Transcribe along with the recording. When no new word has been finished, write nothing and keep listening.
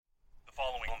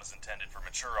is intended for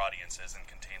mature audiences and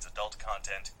contains adult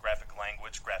content, graphic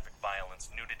language, graphic violence,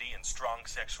 nudity, and strong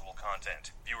sexual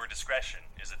content. Viewer discretion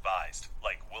is advised.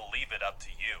 Like, we'll leave it up to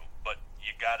you, but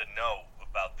you gotta know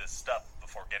about this stuff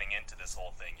before getting into this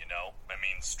whole thing, you know? I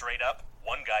mean, straight up,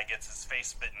 one guy gets his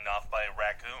face bitten off by a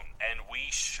raccoon, and we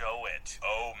show it.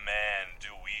 Oh man,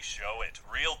 do we show it.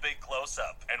 Real big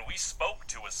close-up. And we spoke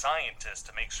to a scientist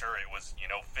to make sure it was,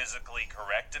 physically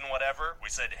correct and whatever. We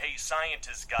said, hey,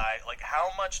 scientist guy, like, how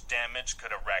much damage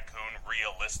could a raccoon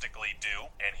realistically do?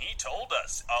 And he told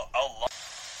us a lot.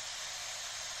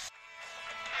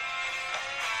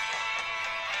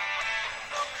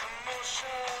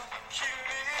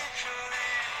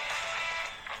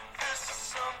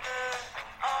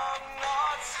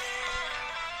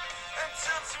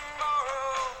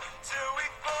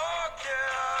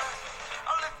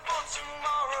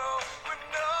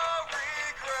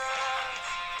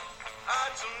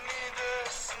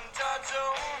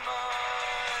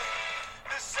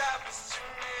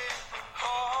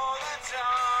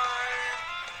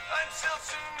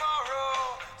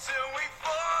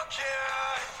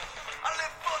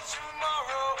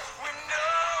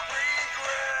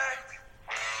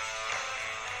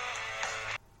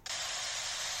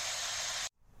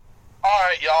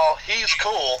 Alright, y'all, he's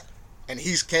cool. And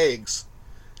he's Kegs.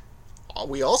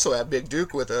 We also have Big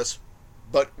Duke with us.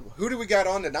 But who do we got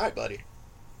on tonight, buddy?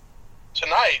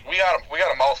 Tonight, we got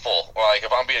a mouthful. Like,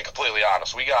 if I'm being completely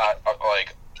honest, we got a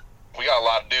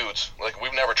lot of dudes. Like,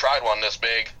 we've never tried one this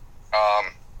big.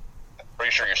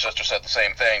 Pretty sure your sister said the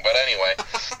same thing, but anyway.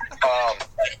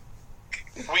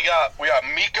 We got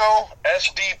Miko,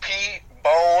 SDP,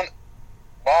 Bone,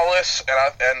 Lawless,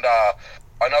 and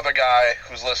another guy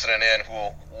who's listening in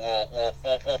who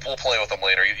we'll play with him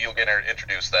later. You'll get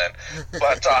introduced then.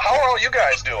 But how are all you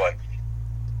guys doing?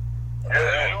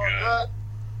 Good.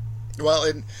 Well,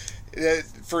 and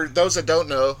for those that don't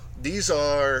know, these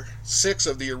are 6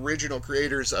 of the original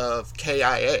creators of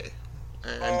KIA.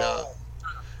 And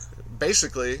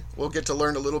basically, we'll get to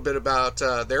learn a little bit about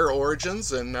their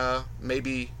origins and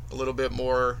maybe a little bit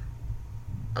more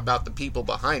about the people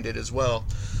behind it as well.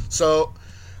 So,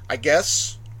 I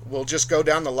guess we'll just go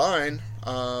down the line.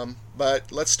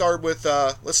 But let's start with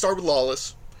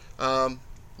Lawless.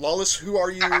 Lawless, who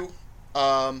are you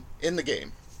in the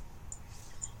game?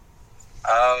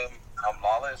 I'm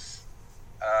Lawless.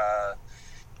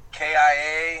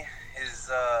 KIA is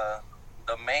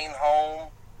the main home.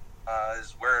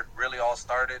 Is where it really all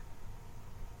started.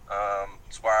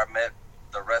 It's where I met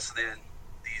the rest of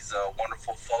these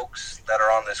wonderful folks that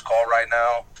are on this call right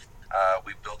now.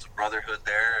 We built a brotherhood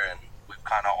there, and we've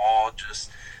kind of all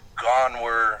just gone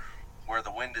where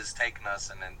the wind is taking us,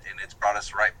 and it's brought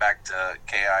us right back to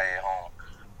KIA home.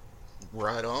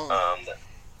 Right on.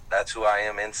 That's who I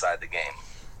am inside the game.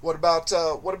 What about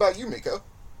you, Miko?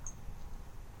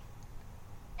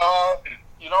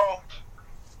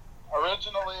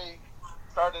 Originally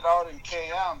started out in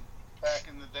KM back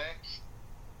in the day,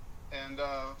 and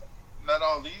met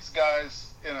all these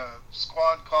guys in a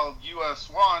squad called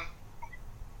US1,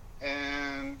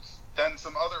 and then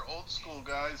some other old school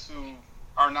guys who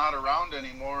are not around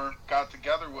anymore got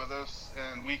together with us,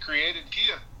 and we created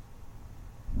Kia.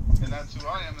 And that's who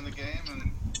I am in the game.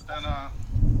 And then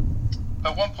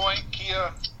at one point,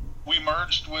 Kia, we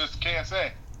merged with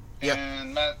KSA. Yep.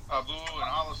 And met Abu and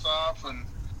Alasaf and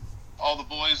all the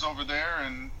boys over there.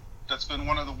 And that's been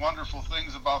one of the wonderful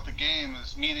things about the game,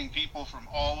 is meeting people from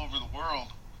all over the world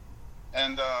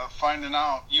and finding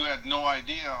out you had no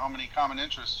idea how many common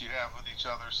interests you have with each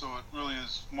other. So it really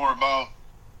is more about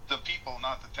the people,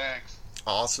 not the tags.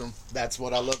 Awesome. That's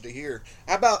what I love to hear.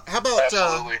 How about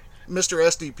Mr.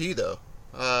 SDP though?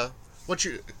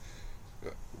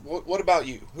 What about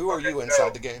you? Who are you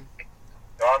inside the game?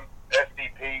 So I'm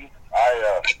SDP.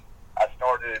 I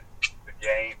started the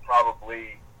game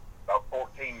probably about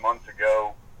 14 months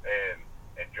ago and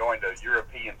joined a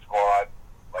European squad.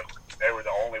 Like, they were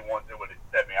the only ones that would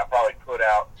accept me. I probably put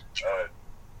out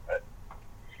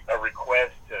a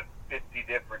request to 50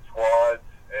 different squads,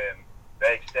 and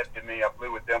they accepted me. I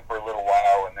flew with them for a little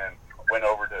while, and then went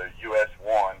over to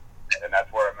US1, and that's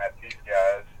where I met these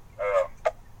guys.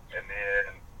 And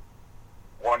then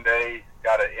one day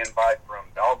got an invite from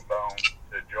Dogbone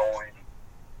to join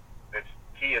this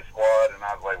Kia squad, and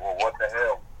I was like, well, what the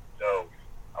hell? So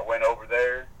I went over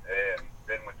there and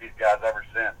been with these guys ever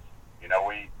since.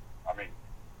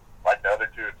 Like the other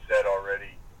two had said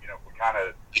already, we kind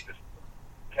of just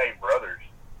became brothers.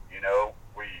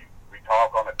 We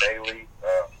talk on a daily,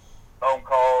 phone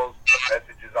calls,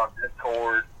 messages on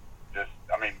Discord.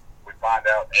 We find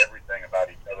out everything about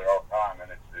each other all the time,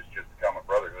 and it's just become a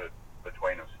brotherhood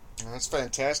between us. That's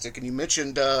fantastic. And you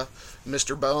mentioned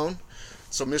Mr. Bone.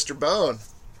 So, Mr. Bone,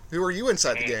 who are you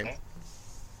inside the game?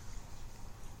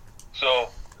 So,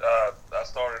 I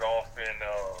started off in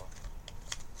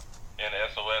the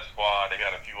SOS squad. They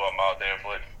got a few of them out there,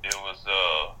 but it was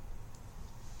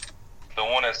the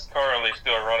one that's currently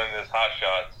still running this Hot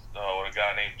Shots with a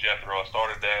guy named Jethro. I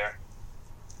started there.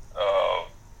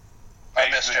 I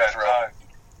miss Jethro.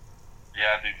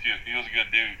 Yeah, I do too. He was a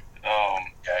good dude.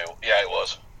 Yeah, it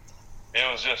was. It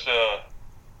was just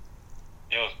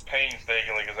it was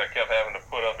painstakingly because I kept having to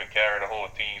put up and carry the whole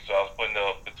team. So I was putting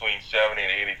up between 70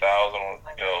 and 80,000 on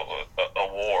a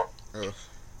war.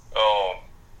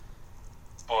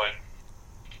 But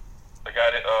the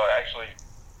guy that actually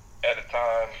at the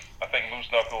time, I think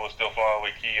Moose Knuckle was still flying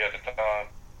with Key at the time,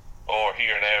 or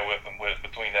here and there with him,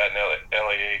 between that and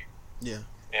LAA. Yeah.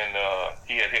 And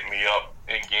he had hit me up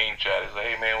in game chat. He's like,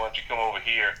 "Hey man, why don't you come over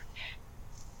here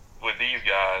with these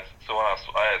guys?" So when I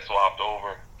had swapped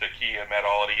over to Key and met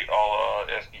all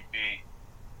SDP.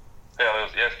 Yeah, it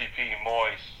was SDP,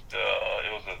 Moist.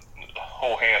 It was a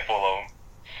whole handful of them.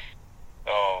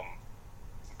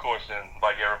 Of course, then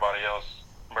like everybody else,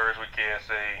 merged with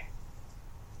KSA.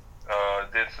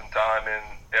 Did some time in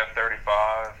F-35.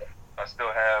 I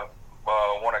still have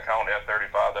one account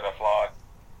F-35 that I fly.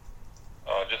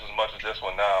 Just as much as this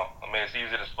one now. I mean, it's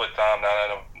easy to split time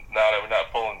now that we're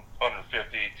not pulling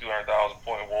 150, 200,000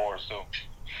 point wars. So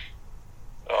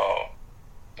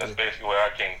that's basically where I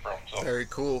came from. So. Very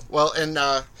cool. Well, and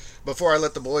before I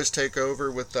let the boys take over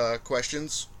with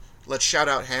questions, let's shout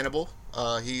out Hannibal.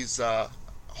 He's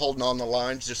holding on the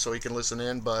lines just so he can listen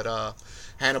in. But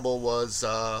Hannibal was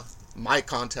my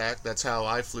contact. That's how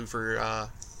I flew for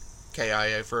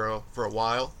KIA for a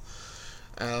while.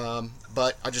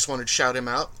 But I just wanted to shout him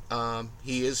out.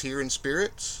 He is here in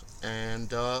spirit,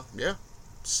 and yeah,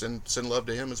 send love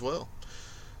to him as well.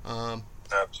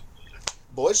 Absolutely.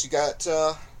 Boys, you got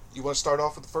you want to start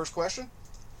off with the first question?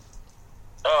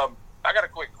 I got a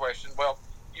quick question. Well,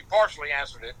 you partially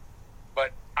answered it,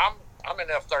 but I'm in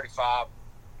F-35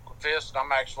 Fist, and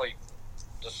I'm actually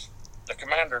the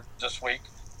commander this week.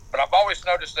 But I've always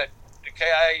noticed that the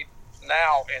KIA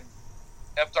now and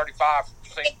F-35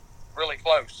 seem really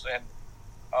close, and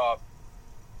I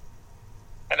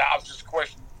was just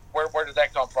questioning where did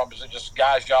that come from? Is it just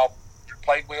guys y'all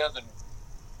played with and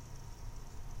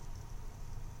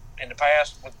in the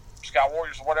past with Sky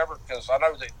Warriors or whatever? Because I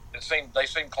know that they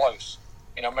seem close,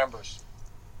 members.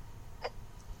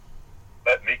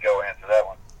 Let Miko answer that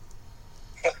one.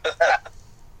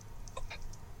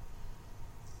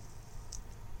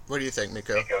 What do you think,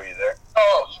 Miko? Miko, you there?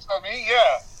 Oh, you said me?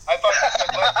 Yeah. I thought you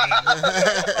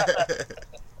said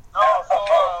No, so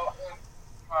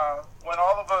when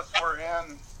all of us were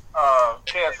in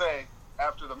KSA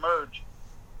after the merge,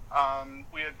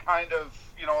 we had kind of,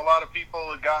 a lot of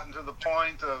people had gotten to the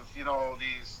point of,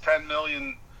 these 10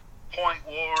 million point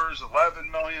wars, 11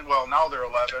 million. Well, now they're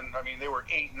 11. I mean, they were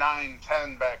 8, 9,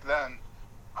 10 back then.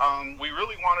 We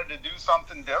really wanted to do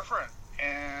something different.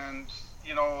 And,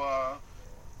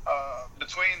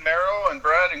 between Marrow and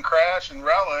Brett and Crash and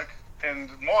Relic and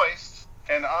Moist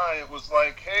and it was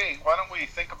like, hey, why don't we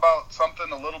think about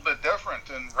something a little bit different?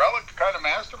 And Relic kind of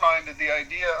masterminded the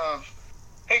idea of,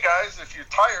 hey guys, if you're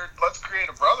tired, let's create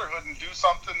a brotherhood and do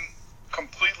something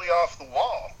completely off the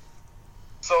wall.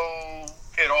 So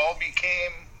it all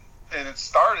became, and it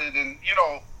started, and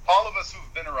all of us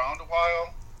who've been around a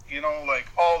while, like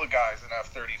all the guys in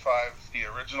F-35, the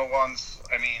original ones,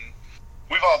 I mean,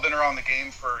 we've all been around the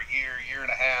game for a year and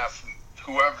a half, and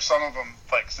whoever, some of them,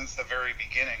 like, since the very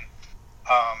beginning.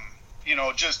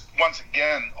 Just once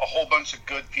again, a whole bunch of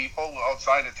good people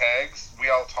outside of tags. We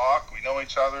all talk. We know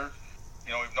each other.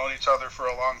 We've known each other for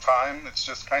a long time. It's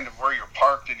just kind of where you're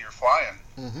parked and you're flying.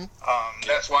 Mm-hmm.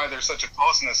 That's why there's such a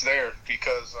closeness there,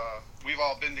 because we've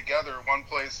all been together one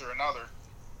place or another.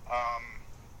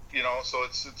 So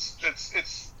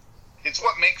it's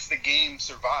what makes the game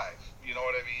survive. You know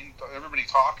what I mean? Everybody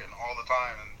talking all the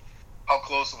time, and how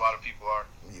close a lot of people are.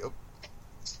 Yep.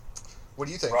 What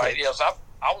do you think? Right. Kate? Yes,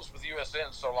 I was with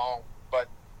USN so long, but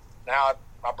now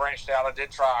I branched out. I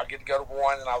did try. I get to go to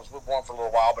one, and I was with one for a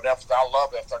little while. But I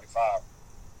love F-35,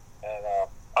 and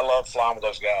I love flying with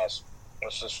those guys.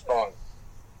 It's just fun.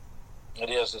 It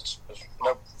is. It's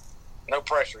no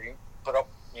pressure. You put up,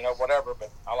 whatever.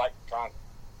 But I like trying to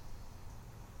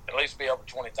at least be over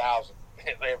 20,000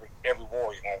 every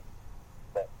war.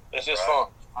 But it's just fun.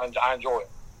 I enjoy it.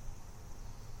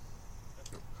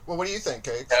 Well, what do you think,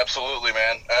 Kate? Absolutely,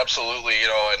 man. Absolutely.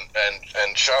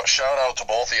 And shout out to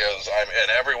both of you and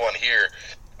everyone here.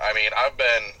 I mean, I've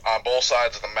been on both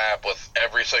sides of the map with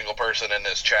every single person in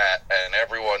this chat, and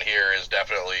everyone here is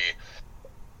definitely,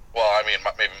 well, I mean,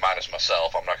 maybe minus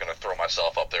myself. I'm not going to throw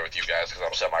myself up there with you guys because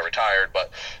I'm semi-retired,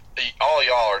 but all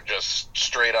y'all are just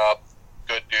straight up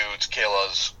good dudes,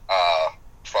 killers.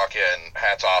 Fucking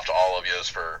hats off to all of yous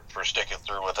for sticking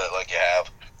through with it like you have.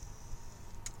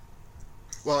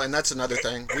 Well, and that's another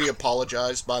thing. We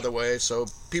apologize, by the way. So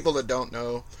people that don't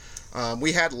know,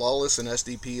 we had Lawless and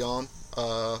SDP on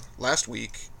last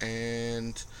week,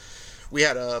 and we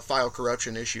had a file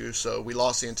corruption issue, so we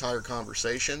lost the entire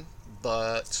conversation.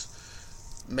 But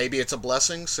maybe it's a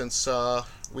blessing since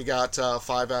we got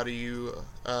 5 out of you.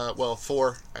 Well,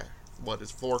 4. What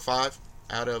is 4 or 5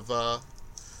 out of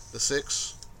the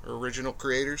 6 original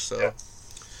creators? So yeah.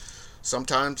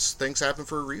 Sometimes things happen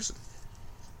for a reason.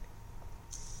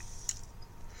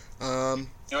 You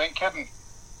ain't kidding.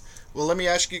 Well, let me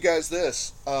ask you guys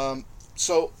this.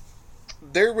 So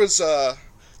there's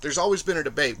always been a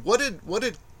debate. What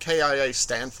did KIA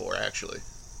stand for, actually?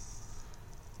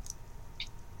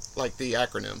 Like the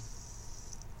acronym.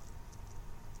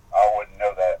 I wouldn't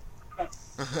know that.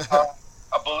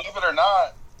 Believe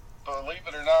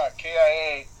it or not,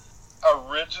 KIA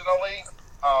originally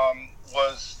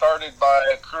was started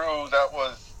by a crew that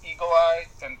was Eagle Eye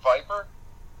and Viper,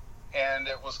 and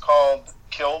it was called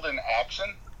Killed in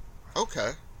Action.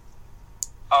 Okay.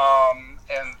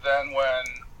 And then when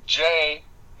Jay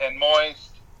and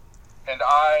Moist and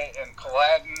I and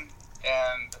Caladin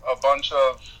and a bunch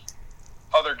of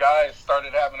other guys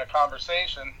started having a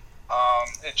conversation,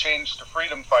 it changed to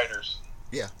Freedom Fighters.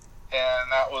 Yeah.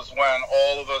 And that was when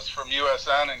all of us from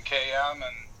USN and KM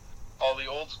and all the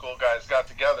old school guys got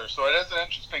together. So it is an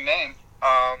interesting name,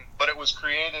 but it was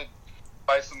created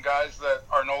by some guys that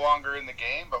are no longer in the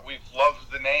game, but we've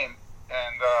loved the name,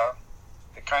 and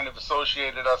it kind of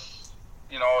associated us,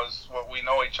 as what we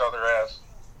know each other as.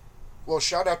 Well,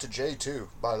 shout out to Jay too,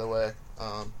 by the way.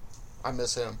 I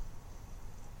miss him.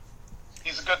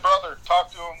 He's a good brother.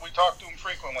 Talk to him. We talk to him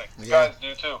frequently. The Yeah. guys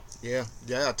do too. Yeah.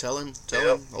 Tell him.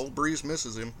 Old Breeze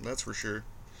misses him. That's for sure.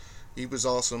 He was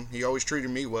awesome. He always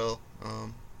treated me well.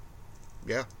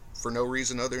 Yeah, for no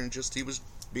reason other than just he was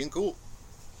being cool.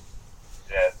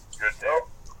 Yeah, good deal.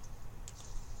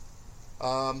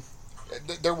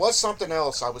 There was something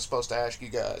else I was supposed to ask you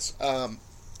guys.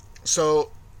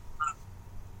 So,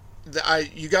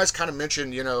 you guys kind of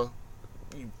mentioned, you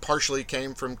partially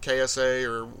came from KSA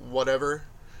or whatever.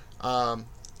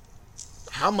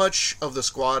 How much of the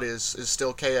squad is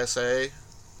still KSA?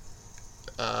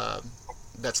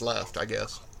 That's left, I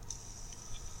guess.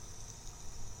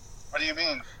 What do you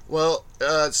mean? Well,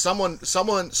 someone,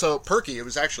 so Perky, it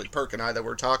was actually Perk and I that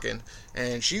were talking,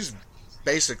 and she's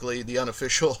basically the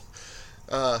unofficial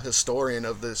historian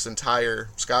of this entire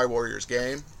Sky Warriors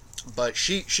game, but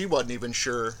she wasn't even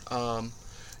sure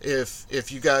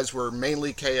if you guys were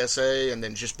mainly KSA and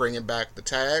then just bringing back the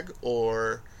tag,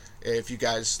 or if you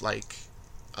guys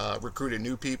recruited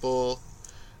new people,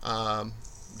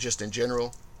 just in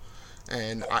general.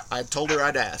 And I told her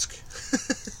I'd ask.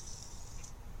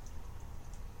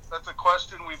 That's a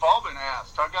question we've all been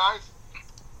asked, huh, guys?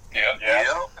 Yeah.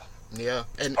 Yeah,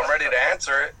 and I'm ready to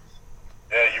answer it.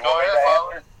 Yeah, you Go want me ahead, to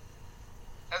Father.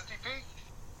 answer? SDP?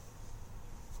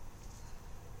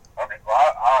 Okay,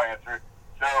 well, I'll answer it.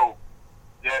 So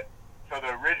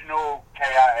the original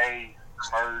KIA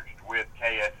merged with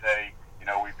KSA.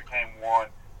 We became one.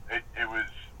 It was,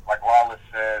 like Lawless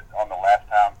said on the last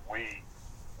time, we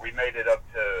made it up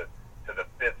to the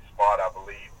 5th spot, I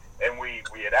believe. And we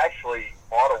had actually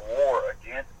fought a war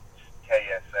against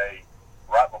KSA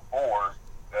right before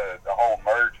the whole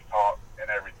merge talk and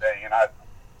everything. And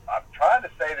I'm trying to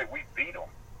say that we beat them.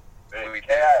 The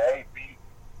KIA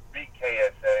beat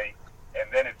KSA,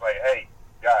 and then it's like, hey,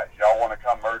 guys, y'all want to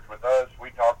come merge with us?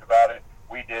 We talked about it.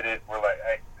 We did it. We're like,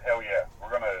 hey, hell yeah, we're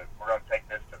gonna take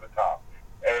this to the top.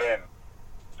 And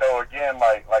so again,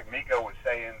 like Miko was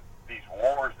saying, these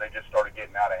wars, they just started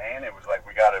getting out of hand. It was like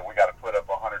we gotta put up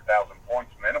 100,000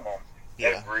 points minimum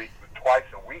twice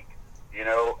a week,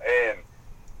 and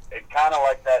kind of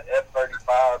like that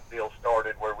F-35 deal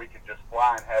started where we could just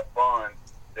fly and have fun.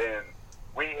 Then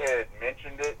we had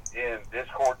mentioned it in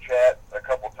Discord chat a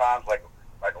couple times, like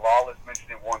Lawless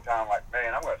mentioned it one time, like,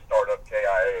 man, I'm going to start up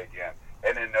KIA again,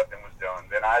 and then nothing was done.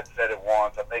 Then I'd said it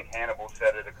once. I think Hannibal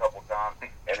said it a couple times,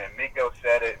 and then Miko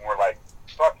said it, and we're like,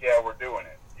 fuck yeah, we're doing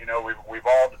it. We've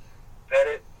all said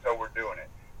it, so we're doing it.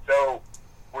 So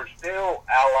we're still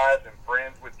allies and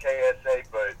friends with KSA,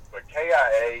 but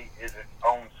KIA is its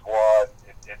own squad.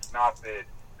 It's not that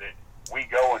we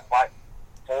go and fight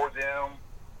for them.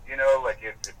 Like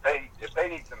if they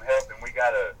need some help and we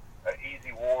got a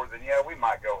easy war war, then yeah, we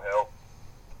might go help.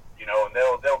 You know, and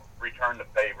they'll return the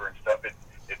favor and stuff.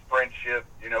 It's friendship.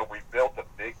 You know, we built a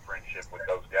big friendship with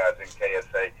those guys in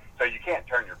KSA, so you can't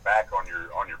turn your back on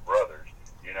your brothers.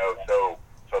 You know, so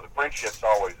the friendship's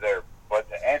always there. But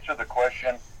to answer the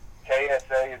question,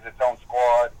 KSA is its own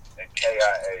squad, and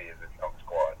KIA is its own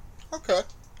squad. Okay.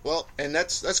 Well, and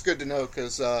that's good to know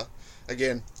because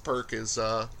again, Perk is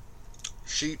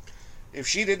if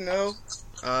she didn't know,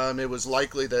 it was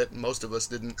likely that most of us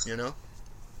didn't. You know.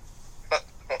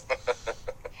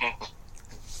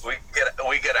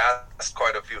 We get asked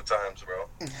quite a few times, bro.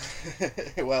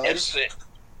 Well,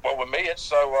 with me, it's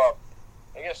so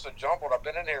I guess so jumbled. I've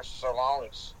been in here so long.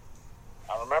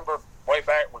 I remember way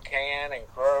back with Can and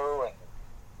Crow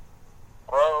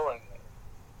and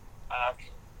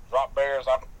Drop Bears.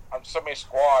 I've so many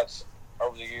squads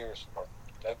over the years.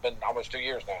 It's been almost 2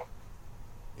 years now.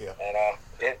 Yeah. And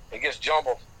it gets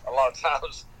jumbled a lot of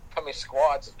times. How many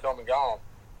squads have come and gone?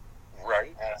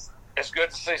 Right. It's good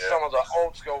to see some of the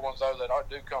old school ones though that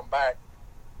do come back.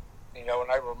 You know, and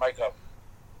they will make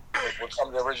with some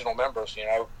of the original members. You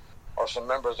know, or some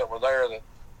members that were there that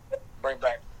bring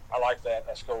back. I like that.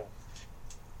 That's cool.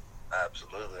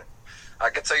 Absolutely. I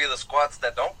can tell you the squads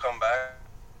that don't come back.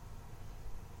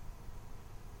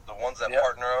 The ones that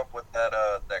partner up with that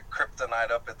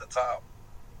kryptonite up at the top.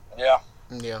 Yeah.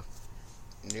 Yeah.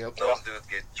 Yep. Those dudes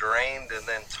get drained and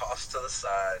then tossed to the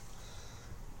side.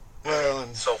 Well,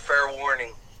 so fair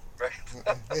warning, right?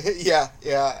 yeah.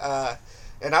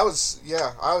 And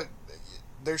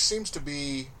there seems to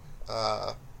be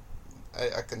a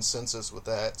consensus with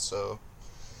that. So,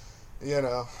 you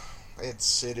know, it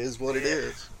is what it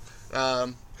is.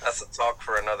 That's a talk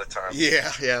for another time.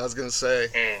 Yeah, I was gonna say.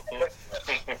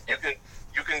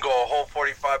 You can go a whole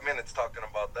 45 minutes talking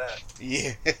about that.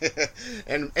 Yeah,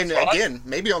 and again,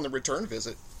 maybe on the return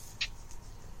visit.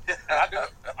 I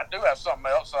do have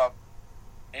something else.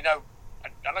 You know,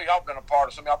 I know y'all been a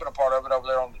part of y'all been a part of it over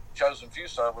there on the Chosen Few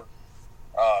server.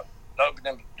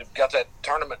 Got that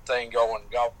tournament thing going.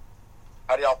 Y'all,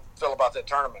 how do y'all feel about that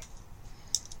tournament?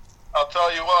 I'll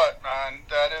tell you what, man.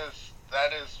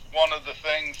 That is one of the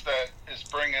things that is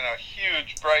bringing a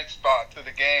huge bright spot to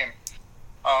the game.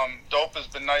 Dope has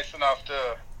been nice enough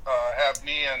to have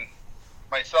me and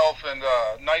myself and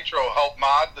Nitro help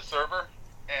mod the server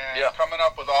and coming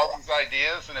up with all these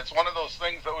ideas. And it's one of those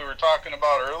things that we were talking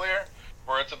about earlier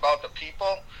where it's about the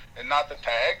people and not the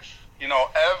tags. You know,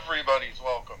 everybody's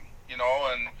welcome, you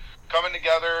know, and coming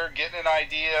together, getting an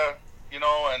idea, you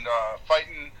know, and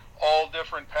fighting all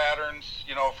different patterns,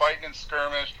 you know, fighting in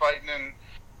skirmish, fighting in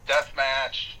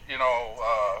deathmatch, you know,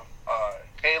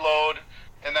 payload,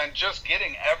 and then just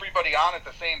getting everybody on at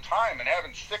the same time and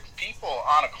having 6 people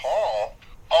on a call,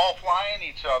 all flying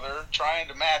each other, trying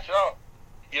to match up,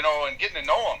 you know, and getting to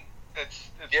know them.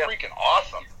 It's freaking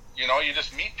awesome. You know, you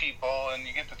just meet people and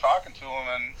you get to talking to them,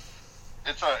 and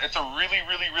it's a really,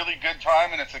 really, really good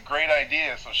time, and it's a great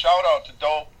idea. So shout out to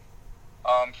Dope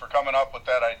for coming up with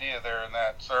that idea there in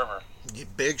that server.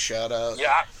 Big shout out.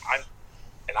 Yeah,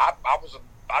 I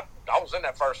was in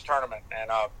that first tournament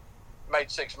and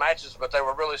made 6 matches, but they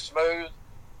were really smooth.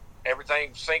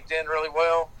 Everything synced in really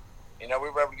well. You know, we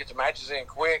were able to get the matches in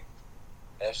quick.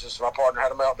 It's just my partner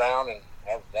had a meltdown,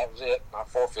 and that was it. I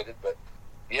forfeited, but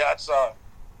yeah, it's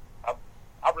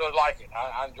I really like it.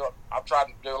 I enjoy. I've tried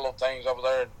to do little things over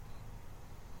there and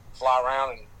fly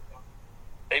around and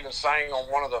even sang on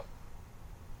one of the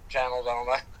channels. I don't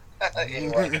know.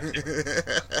 Anyway.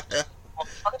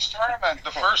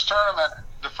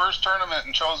 The first tournament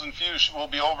in Chosen Few will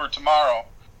be over tomorrow.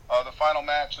 The final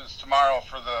match is tomorrow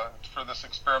for this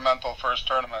experimental first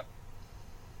tournament.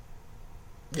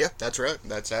 Yeah, that's right.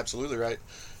 That's absolutely right.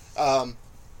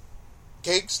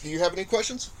 Kegs, do you have any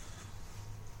questions?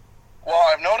 Well,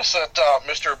 I've noticed that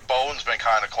Mr. Bone's been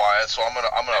kind of quiet, so I'm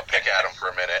gonna pick at him for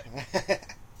a minute.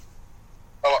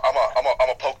 I'm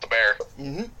gonna poke the bear,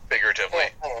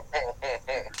 figuratively.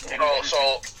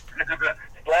 So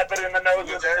slap it in the nose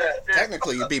with that.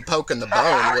 Technically, you'd be poking the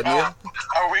bone, wouldn't you?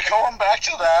 Are we going back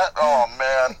to that? Oh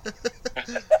man.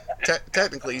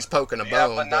 Technically, he's poking a Yeah,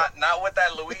 bone, but not with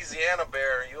that Louisiana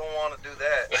bear. You don't want to do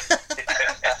that.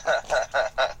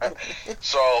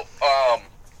 So,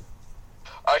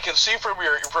 I can see from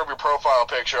your profile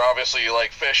picture, obviously you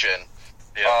like fishing.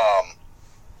 Yeah.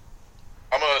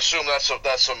 I'm gonna assume that's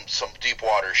some deep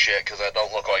water shit because that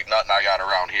don't look like nothing I got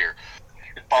around here.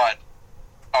 But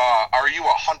are you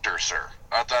a hunter, sir?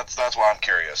 That's why I'm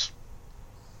curious.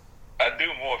 I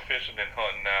do more fishing than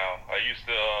hunting now. I used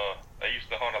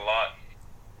to hunt a lot,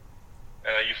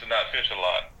 and I used to not fish a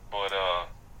lot. But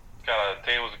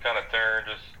tables have kind of turned.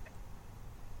 Just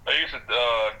I used to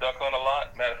duck hunt a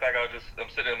lot. Matter of fact, I'm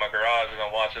sitting in my garage and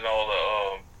I'm watching all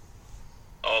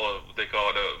of what they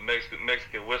call the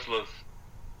Mexican whistlers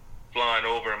flying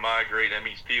over and migrate. That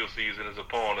means teal season is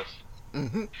upon us.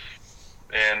 Mm-hmm.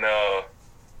 And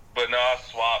but no, I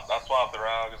swapped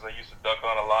around because I used to duck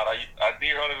hunt a lot. I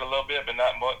deer hunted a little bit, but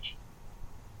not much.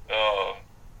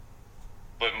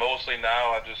 But mostly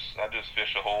now I just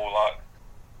fish a whole lot.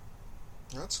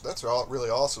 That's all really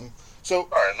awesome. So, All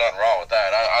right, nothing wrong with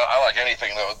that. I like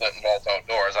anything that involves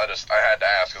outdoors. I had to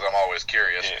ask because I'm always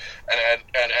curious. Yeah.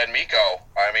 And Miko,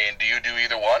 I mean, do you do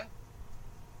either one?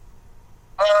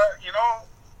 You know,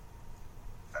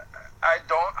 I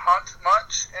don't hunt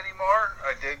much anymore.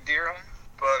 I did deer hunt,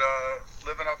 but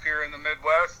living up here in the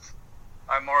Midwest,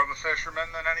 I'm more of a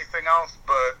fisherman than anything else.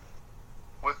 But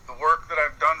with the work that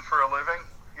I've done for a living,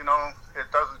 you know,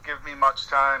 it doesn't give me much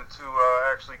time to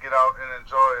actually get out and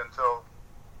enjoy until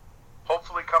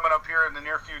hopefully coming up here in the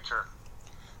near future.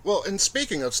 well, and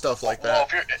speaking of stuff like Well,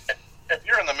 that, if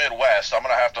you're in the Midwest, I'm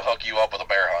gonna have to hook you up with a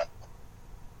bear hunt.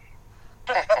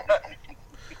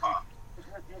 Well,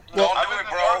 Don't do it,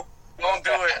 bro. Don't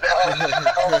do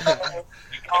it.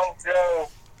 Don't go.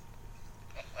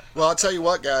 well, I'll tell you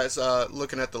what, guys.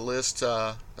 Looking at the list,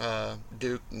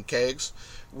 Duke and Kegs,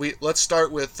 let's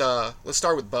start with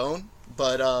Bone.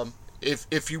 But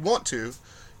if you want to,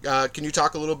 can you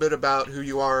talk a little bit about who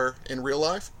you are in real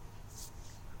life?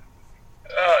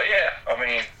 Yeah. I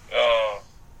mean,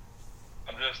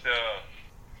 I'm just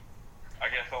I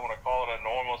guess I want to call it a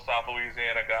normal Southeast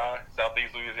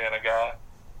Louisiana guy.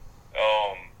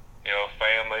 You know,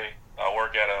 family. I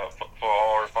work at for an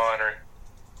oil refinery.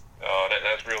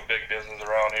 That's real big business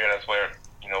around here. That's where,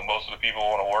 you know, most of the people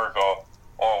want to work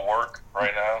or work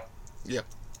right now. Yep.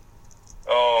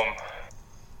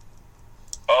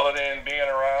 Other than being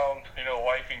around, you know,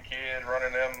 wife and kid,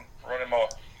 running my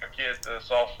kids to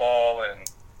softball and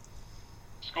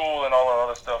school and all that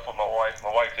other stuff with my wife.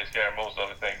 My wife takes care of most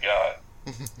of it, thank God.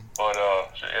 But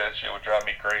that shit would drive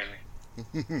me crazy.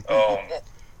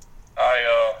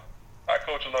 I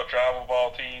coach a little travel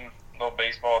ball team, little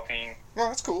baseball team. Oh,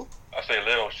 that's cool. I say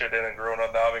little shit. They didn't grow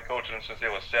up now. I've been coaching them since they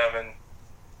was 7,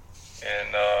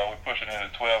 and we're pushing into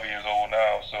 12 years old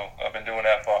now. So I've been doing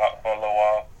that for a little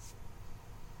while.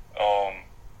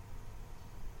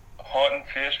 Hunting,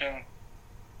 fishing.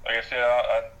 Like I said,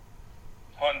 I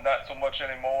hunting not so much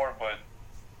anymore, but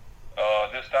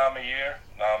this time of year,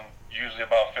 I'm usually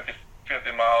about 50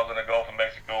 miles in the Gulf of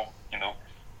Mexico. You know,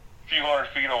 a few hundred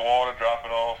feet of water,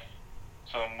 dropping off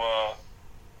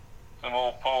some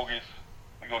old pogies.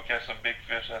 We go catch some big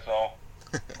fish. That's all.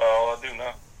 About all I do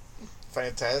now.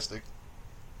 Fantastic.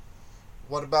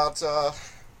 What about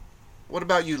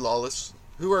you, Lawless?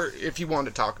 If you want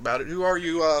to talk about it, who are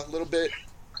you a little bit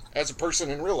as a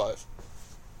person in real life?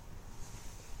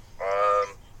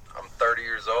 I'm 30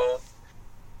 years old.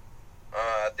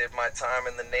 I did my time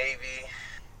in the Navy.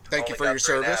 Thank you for your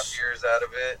service. 3.5 years out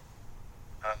of it.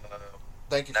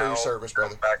 Thank you for your service,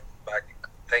 brother. Back.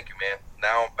 Thank you, man.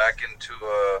 Now I'm back into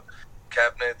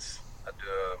cabinets. I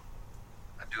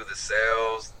do the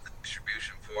sales, the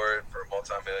distribution for it for a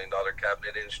multi-million-dollar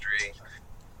cabinet industry.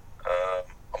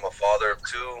 I'm a father of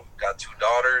 2. Got 2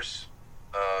 daughters.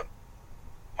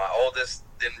 My oldest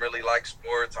didn't really like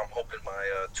sports. I'm hoping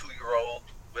my 2-year-old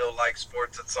will like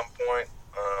sports at some point.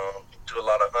 Do a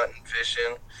lot of hunting,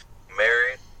 fishing.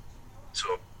 Married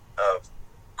to a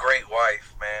great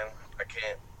wife, man. I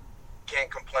can't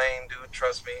complain, dude.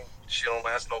 Trust me. She don't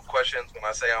ask no questions when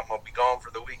I say I'm gonna be gone for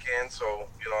the weekend. So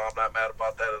you know I'm not mad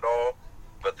about that at all.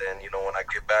 But then you know when I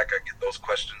get back, I get those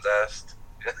questions asked.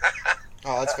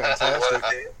 Oh, that's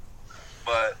fantastic.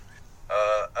 But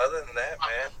other than that,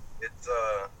 man, it's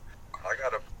I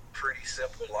got a pretty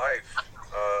simple life.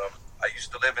 I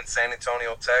used to live in San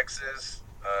Antonio, Texas.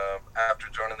 After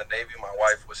joining the Navy, my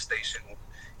wife was stationed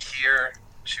here.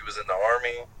 She was in the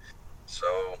Army.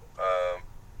 So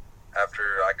after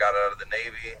I got out of the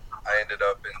Navy, I ended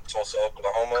up in Tulsa,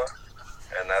 Oklahoma,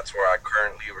 and that's where I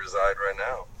currently reside right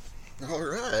now. All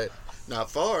right.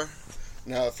 Not far.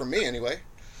 Now, for me, anyway.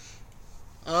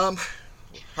 How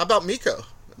about Miko?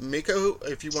 Miko,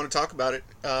 if you want to talk about it,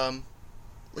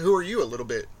 who are you a little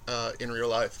bit in real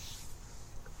life?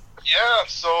 Yeah,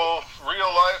 so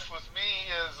real life with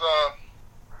me is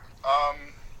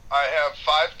I have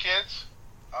 5 kids.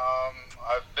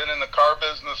 I've been in the car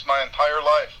business my entire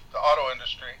life, the auto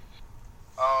industry.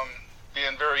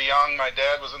 Being very young, my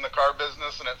dad was in the car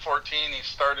business, and at 14 he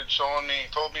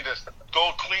told me to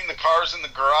go clean the cars in the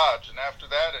garage, and after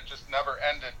that it just never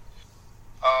ended.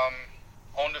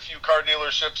 Owned a few car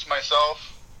dealerships myself.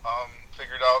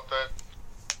 Figured out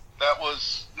that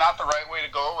was not the right way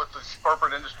to go with the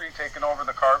corporate industry taking over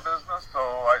the car business. So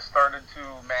I started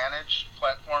to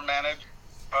platform manage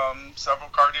several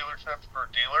car dealerships for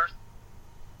dealers.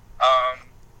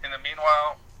 In the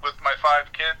meanwhile, with my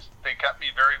 5 kids, they kept me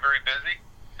very, very busy,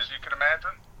 as you can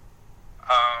imagine.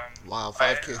 Wow,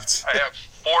 5 kids. I have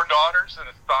 4 daughters and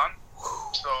a son,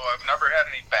 so I've never had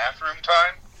any bathroom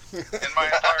time in my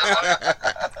entire life.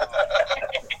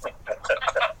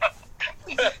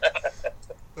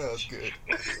 That was good.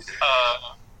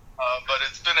 But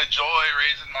it's been a joy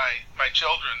raising my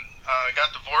children. I got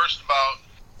divorced about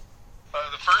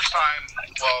the first time,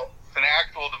 an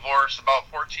actual divorce about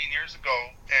 14 years ago,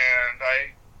 and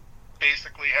I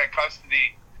basically had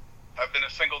custody. I've been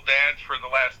a single dad for the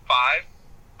last 5,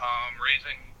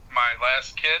 raising my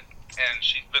last kid, and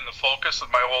she's been the focus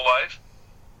of my whole life.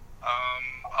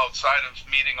 Outside of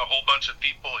meeting a whole bunch of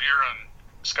people here on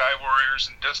Sky Warriors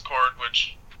and Discord,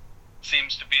 which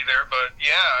seems to be there, but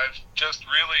yeah, I've just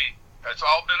really, it's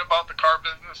all been about the car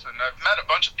business, and I've met a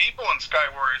bunch of people in Sky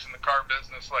Warriors in the car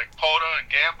business, like Poda and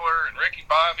Gambler and Ricky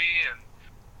Bobby, and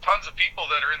tons of people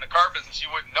that are in the car business you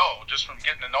wouldn't know just from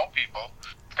getting to know people.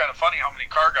 It's kind of funny how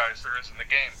many car guys there is in the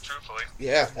game, truthfully.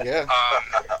 Yeah.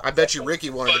 I bet you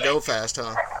Ricky wanted to go fast,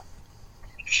 huh?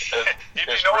 If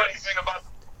you know anything about the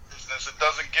business, it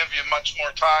doesn't give you much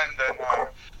more time than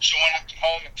showing up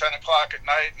home at 10 o'clock at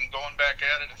night and going back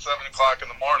at it at 7 o'clock in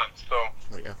the morning. So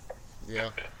Yeah.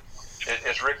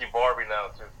 It's Ricky Barbie now,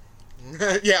 too.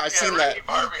 Yeah, I've seen Ricky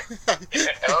that.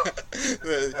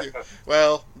 Barbie.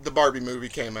 Well, the Barbie movie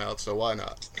came out, so why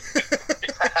not?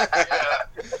 Yeah.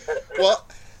 Well,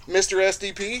 Mr.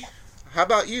 SDP, how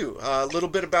about you? A little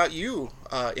bit about you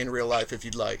in real life, if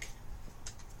you'd like.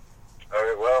 All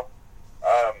right, well,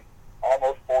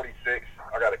 almost 46.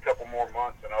 I got a couple more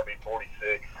months and I'll be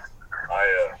 46.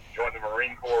 I joined the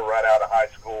Marine Corps right out of high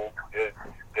school. Did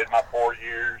my 4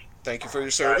 years. Thank you for your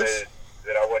service. Decided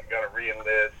that I wasn't going to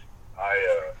re-enlist.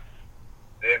 I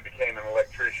then became an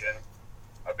electrician.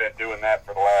 I've been doing that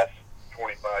for the last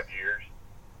 25 years,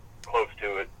 close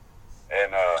to it.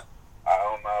 And I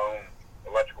own my own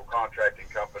electrical contracting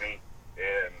company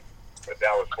in the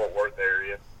Dallas-Fort Worth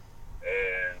area.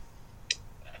 And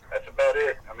that's about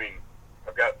it. I mean,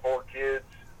 I've got 4 kids,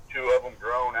 2 of them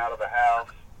grown out of the house.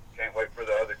 Can't wait for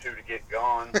the other 2 to get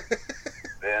gone.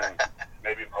 Then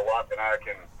maybe my wife and I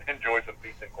can enjoy some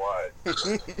peace and quiet.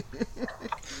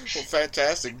 Well,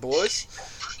 fantastic, boys.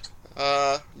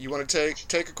 You want to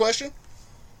take a question?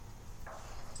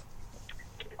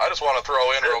 I just want to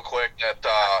throw in real quick that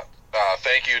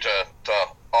thank you to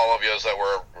all of you that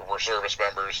were service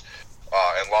members.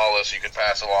 And Lawless, you can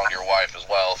pass along to your wife as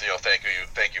well. Thank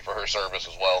you for her service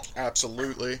as well.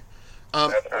 Absolutely.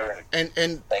 Absolutely. And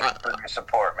Thank you for your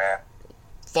support, man.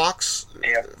 Fox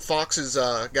has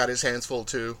got his hands full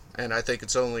too, and I think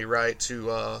it's only right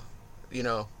to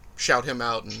shout him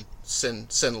out and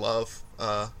send love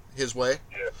his way.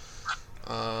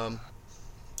 Yeah.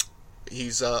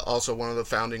 He's also one of the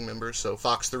founding members, so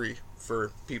Fox 3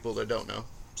 for people that don't know.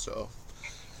 So,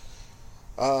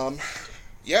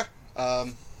 yeah.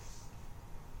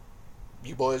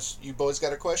 You boys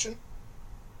got a question?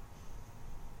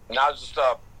 And I was just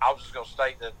going to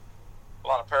state that a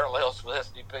lot of parallels with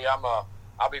SDP.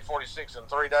 I'll be 46 in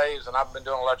 3 days, and I've been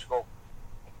doing electrical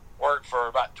work for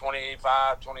about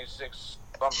 25, 26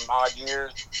 something odd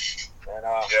years, and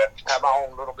have my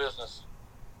own little business.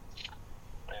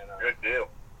 And, Good deal.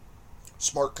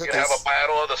 Smart You cookies. can have a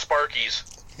battle of the Sparkies.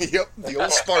 Yep, the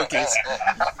old Sparkies.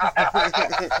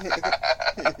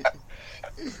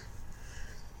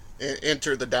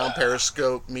 Enter the down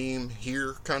periscope meme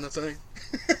here kind of thing.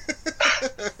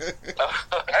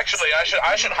 Actually, I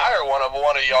should hire one of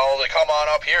y'all to come on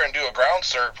up here and do a ground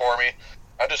cert for me.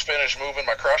 I just finished moving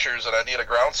my crushers and I need a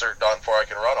ground cert done before I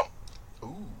can run them.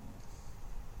 Ooh.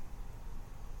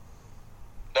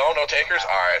 No takers?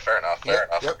 Alright, fair enough.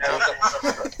 Yep.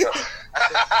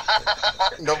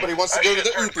 Nobody wants to go to the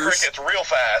Oopers. Oopers. Crickets real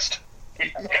fast.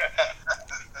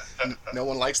 No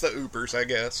one likes the Oopers, I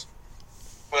guess.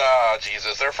 Ah,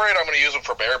 Jesus. They're afraid I'm going to use them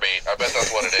for bear bait. I bet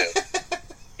that's what it is.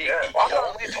 Yeah.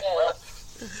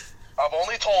 I've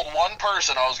only told one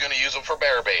person I was going to use them for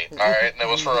bear bait, alright? And it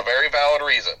was for a very valid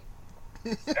reason.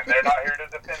 And they're not here to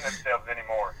defend themselves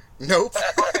anymore. Nope.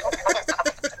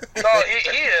 No,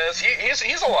 he is.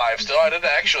 He's alive still. I didn't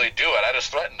actually do it. I just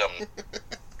threatened him.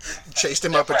 Chased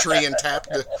him up a tree and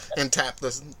tapped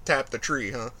the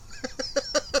tree, huh?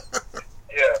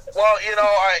 Yeah. Well,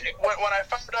 when I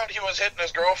found out he was hitting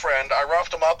his girlfriend, I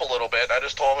roughed him up a little bit. I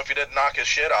just told him if he didn't knock his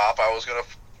shit off, I was going to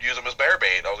use him as bear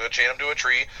bait. I was going to chain him to a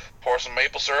tree, pour some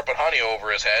maple syrup and honey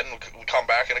over his head, and come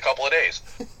back in a couple of days.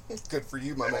 Good for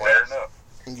you, my man. Fair enough.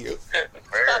 Yep.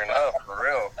 Fair enough, for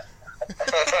real.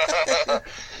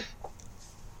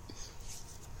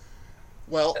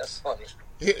 Well, That's funny.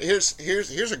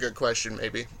 here's a good question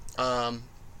maybe. How's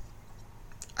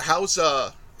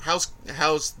the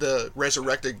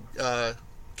resurrected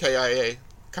KIA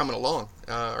coming along?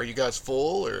 Are you guys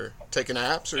full or taking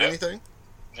apps or Yep. anything?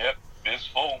 Yep, it's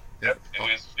full. Yep.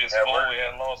 It's full. We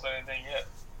haven't lost anything yet.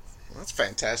 Well, that's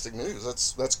fantastic news.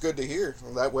 That's good to hear.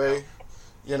 That way,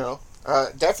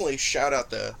 definitely shout out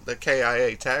the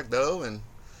KIA tag though, and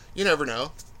you never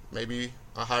know, maybe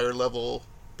a higher level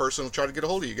person will try to get a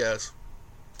hold of you guys.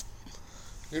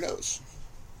 Who knows?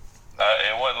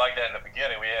 It wasn't like that in the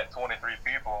beginning. We had 23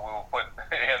 people. We were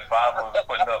had 5 of us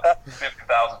putting up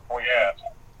 50,000 points.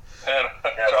 And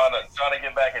trying to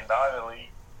get back in Diamond League.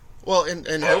 Well,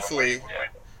 and hopefully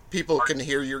people can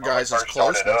hear your guys' first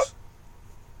started closeness.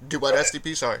 Do what,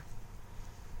 SDP? Sorry.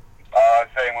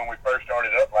 Saying when we first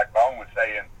started up, like Bone was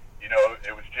saying,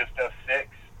 it was just us 6.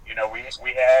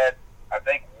 We had, I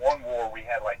think, one war we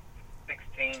had like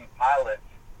 16 pilots,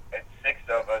 and 6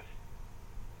 of us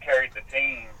carried the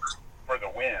team for the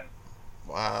win.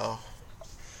 Wow.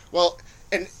 Well,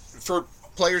 and for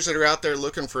players that are out there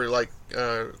looking for like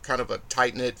kind of a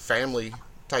tight-knit family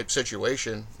type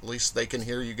situation, at least they can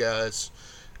hear you guys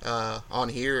on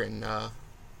here, and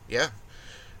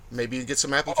maybe get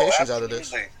some applications out of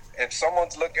this. If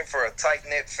someone's looking for a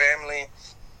tight-knit family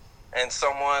and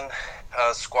someone,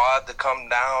 a squad to come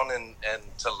down and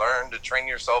to learn, to train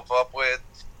yourself up with,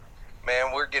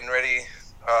 man, we're getting ready.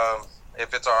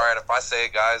 If it's all right, if I say,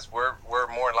 guys, we're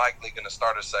more likely going to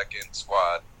start a second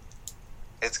squad.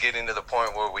 It's getting to the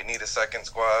point where we need a second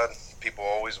squad. People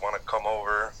always want to come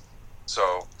over.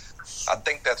 So I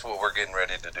think that's what we're getting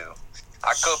ready to do.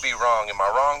 I could be wrong. Am I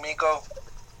wrong, Miko?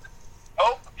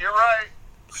 Oh, you're right.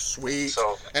 Sweet.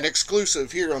 So, An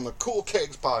exclusive here on the Cool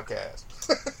Kegs podcast.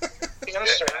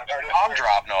 Bomb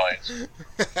drop noise.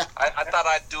 I thought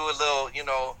I'd do a little,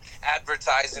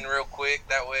 advertising real quick.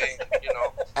 That way,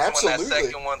 Absolutely. when that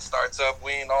second one starts up,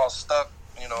 we ain't all stuck,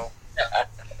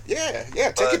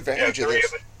 Yeah, take advantage of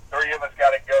this. 3 of us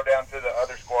got to go down to the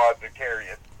other squads and carry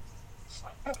it.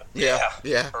 Yeah.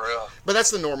 For real. But that's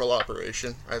the normal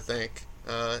operation, I think,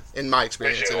 in my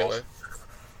experience Visuals. anyway.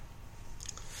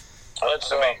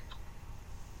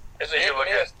 It's a hit and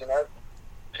miss,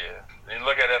 Yeah. You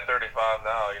look at F-35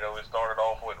 now, we started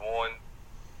off with 1,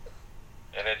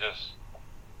 and it just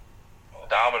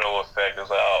domino effect is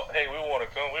out. Hey, we want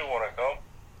to come.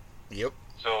 Yep.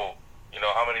 So,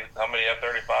 how many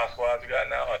F-35 squads you got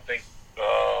now? I think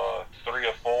 3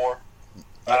 or 4.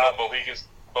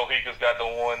 Bohica's got the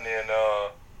one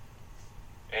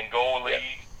in Gold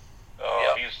League.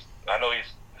 I know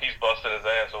he's busting his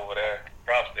ass over there.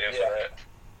 Props to him for that.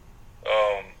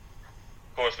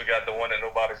 Of course, we got the one that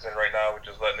nobody's in right now, which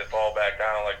is letting it fall back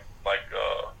down. Like I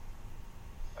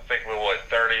think we're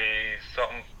 30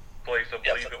 something place, I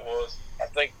believe it was. I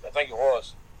think it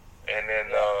was. And then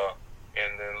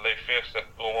late fifth, the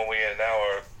one we in now,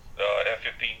 or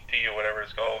F-15T or whatever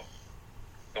it's called,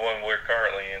 the one we're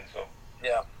currently in. So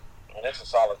Yeah, and it's a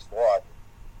solid squad.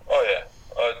 oh yeah,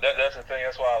 that's the thing.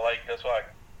 That's why I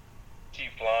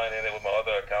keep flying in it with my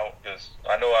other account, because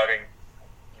I know I can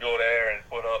go there and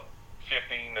put up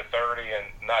 15 to 30 and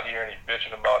not hear any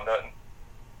bitching about nothing.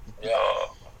 Yeah.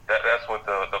 That's what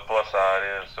the plus side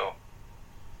is. So,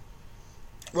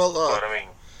 Well, but I mean,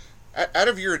 out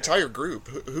of your entire group,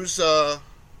 who's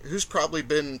probably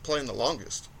been playing the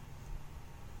longest?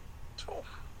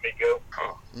 Miko?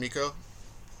 Miko?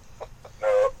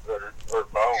 No, or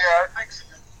Bone. Yeah, I think so.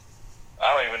 I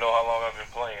don't even know how long I've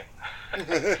been playing.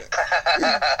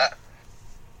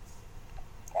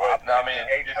 I mean,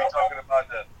 if you're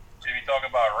talking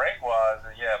about rank wise,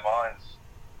 then yeah,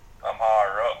 I'm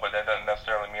higher up, but that doesn't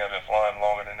necessarily mean I've been flying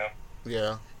longer than them.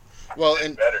 Yeah. Well,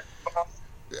 and Better. I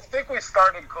think we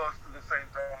started close to the same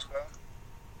time, though.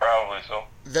 Probably so.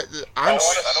 I'm. I would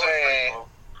say,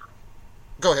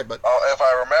 Go ahead, bud. if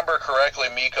I remember correctly,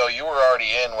 Miko, you were already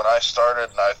in when I started,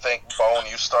 and I think, Bone,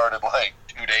 you started like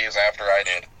 2 days after I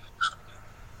did.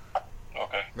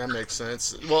 Okay. That makes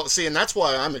sense. Well, see, and that's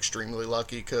why I'm extremely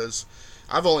lucky, because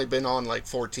I've only been on like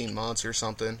 14 months or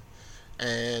something,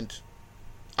 and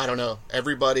I don't know.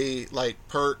 Everybody like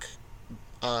Perk,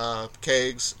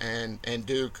 Kegs, and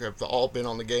Duke have all been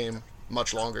on the game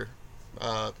much longer,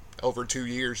 over 2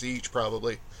 years each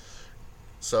probably.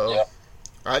 So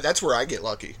that's where I get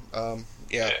lucky.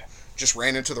 Just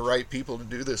ran into the right people to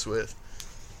do this with.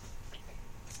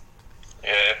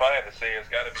 Yeah, if I had to say, it's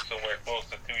got to be somewhere close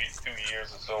to 2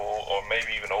 years or so, or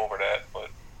maybe even over that.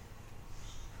 But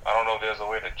I don't know if there's a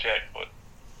way to check. But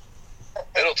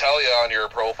It'll tell you on your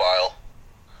profile.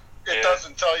 It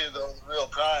doesn't tell you the real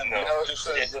time. No. It just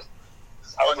says It just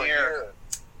it's 1 over a year.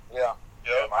 Yeah.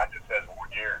 Yeah, mine just says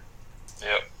 1 year.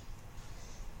 Yep.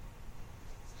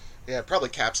 Yeah, it probably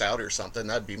caps out or something.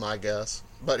 That'd be my guess.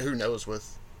 But who knows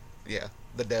with, the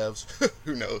devs.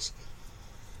 Who knows?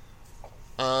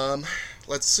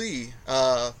 Let's see.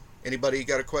 Anybody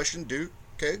got a question? Duke?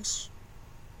 Kegs?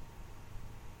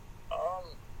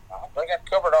 I think I've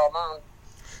covered all mine.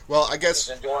 Well, I guess...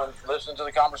 Just enjoying listening to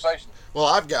the conversation. Well,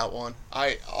 I've got one.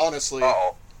 I honestly...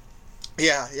 Uh-oh.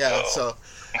 Yeah, Uh-oh. so...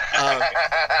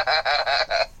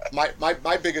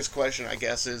 my biggest question, I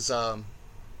guess, is...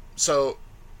 so,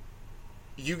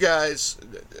 you guys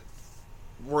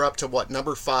were up to, what,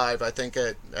 number 5, I think,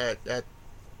 at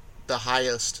the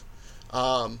highest.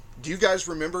 Do you guys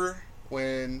remember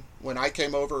when I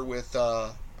came over with,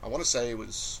 I want to say it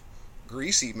was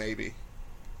Greasy, maybe,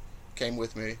 came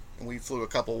with me, and we flew a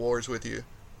couple wars with you.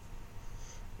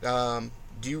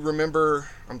 Do you remember,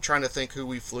 I'm trying to think who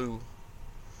we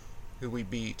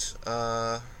beat.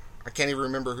 I can't even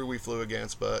remember who we flew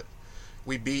against, but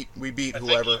we beat I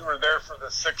whoever. think you were there for the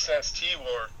 6ST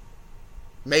war.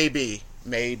 Maybe.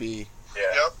 Yeah. Yep,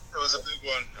 it was a big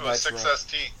one. It was That's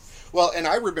 6ST. Well, and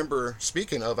I remember,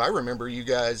 speaking of, I remember you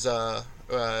guys, the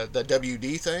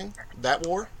WD thing, that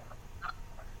war.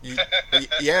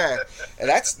 Yeah, and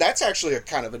that's actually a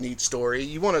kind of a neat story.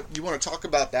 You want to talk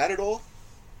about that at all?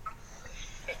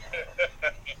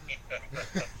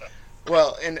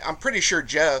 Well, and I'm pretty sure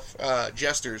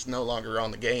Jester's no longer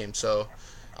on the game, so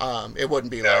it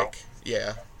wouldn't be No. like,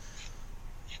 yeah.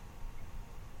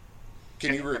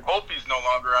 Can you? I hope he's no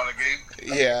longer on the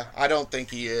game. Yeah, I don't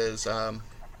think he is.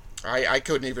 I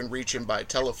couldn't even reach him by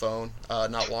telephone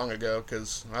not long ago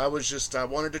because I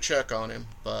wanted to check on him,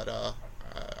 but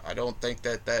I don't think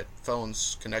that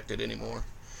phone's connected anymore.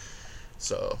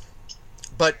 So,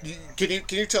 but can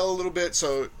you tell a little bit?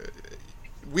 So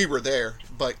we were there,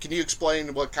 but can you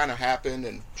explain what kind of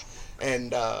happened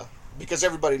and because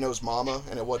everybody knows Mama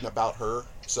and it wasn't about her,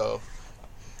 so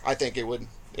I think it would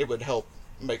help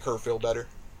make her feel better.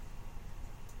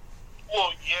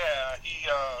 Well, yeah,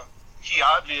 he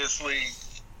obviously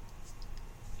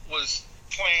was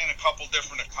playing a couple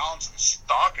different accounts and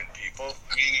stalking people.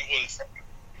 I mean,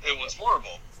 it was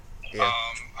horrible. Yeah.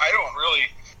 I don't really.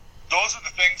 Those are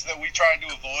the things that we try to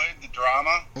avoid, the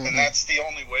drama, and that's the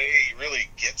only way you really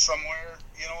get somewhere,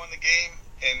 in the game.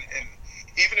 And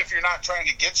even if you're not trying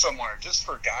to get somewhere, just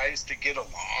for guys to get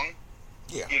along,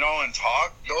 Yeah. and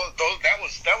talk. That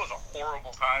was a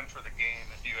horrible time for the game,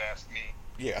 if you ask me.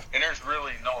 Yeah. And there's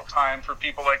really no time for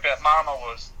people like that. Mama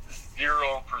was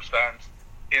 0%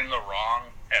 in the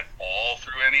wrong at all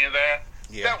through any of that.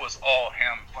 Yeah. That was all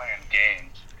him playing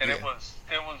games. And Yeah. it was,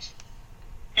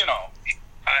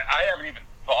 I haven't even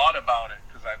thought about it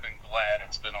because I've been glad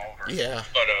it's been over. Yeah.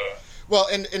 But, Well,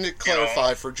 and to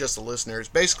clarify for just the listeners,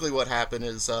 basically what happened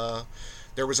is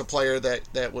there was a player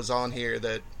that was on here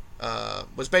that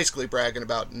was basically bragging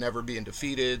about never being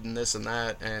defeated and this and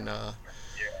that, and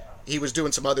he was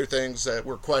doing some other things that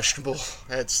were questionable,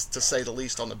 that's to say the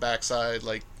least, on the backside,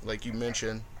 like you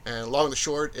mentioned. And long and the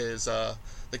short is the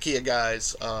Kia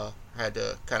guys had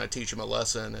to kind of teach him a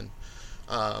lesson, and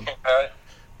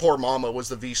poor Mama was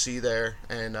the VC there,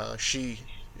 and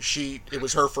it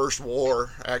was her first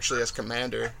war actually as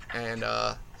commander, and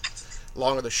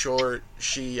long and the short,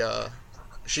 she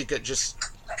just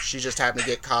happened to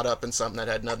get caught up in something that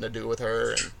had nothing to do with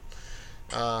her,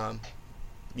 and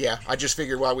yeah, I just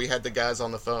figured while we had the guys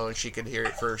on the phone, she could hear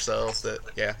it for herself that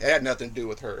it had nothing to do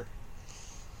with her.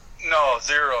 no,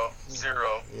 zero.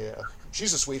 Yeah,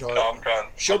 she's a sweetheart. No, I'm trying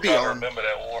to remember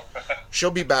that war.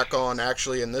 She'll be back on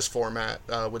actually in this format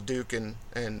with Duke and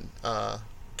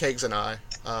Kegs and I.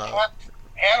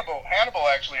 Hannibal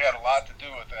actually had a lot to do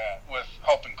with that, with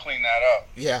helping clean that up.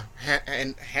 Yeah,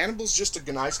 and Hannibal's just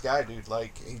a nice guy, dude.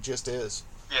 Like, he just is.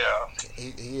 Yeah.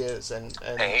 He is, and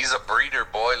And he's a breeder,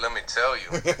 boy, let me tell you.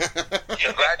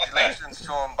 Congratulations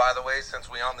to him, by the way,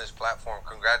 since we on this platform.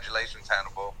 Congratulations,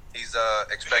 Hannibal. He's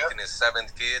expecting his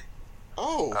 7th kid.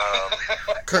 Oh,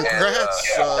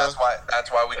 congrats! congrats!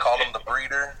 That's why we call him the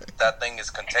breeder. That thing is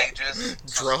contagious.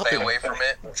 So stay away from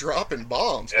it. Dropping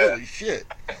bombs. Yeah. Holy shit!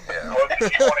 Yeah. Well,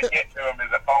 if you want to get to him,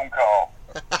 is a phone call.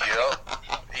 Yep.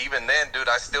 Even then, dude,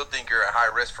 I still think you're at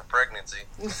high risk for pregnancy.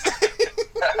 And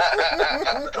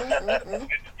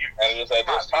just at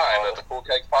this time, at the Cool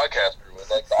Kegs podcast, we would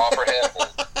like to offer Hannibal.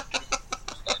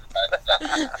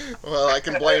 Well, I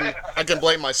can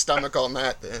blame my stomach on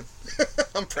that then.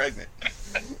 I'm pregnant.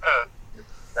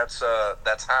 That's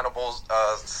Hannibal's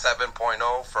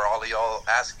 7.0 for all of y'all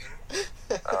asking.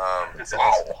 That's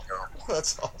awesome.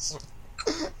 That's awesome.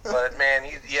 But man,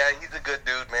 he's a good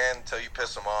dude, man. Until you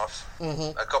piss him off.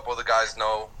 Mm-hmm. A couple of the guys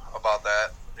know about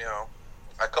that. You know,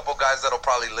 a couple of guys that'll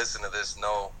probably listen to this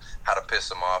know how to piss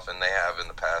him off, and they have in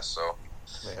the past. So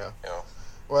Yeah. you know,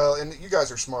 Well, and you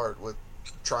guys are smart with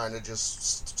trying to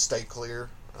just stay clear.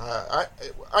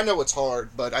 I know it's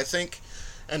hard, but I think,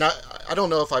 and I don't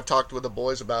know if I've talked with the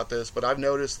boys about this, but I've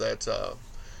noticed that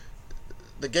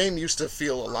the game used to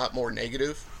feel a lot more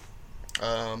negative,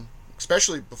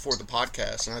 especially before the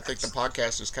podcast. And I think the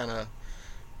podcast is kind of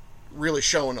really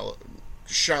shined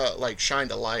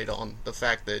a light on the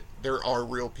fact that there are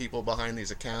real people behind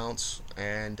these accounts,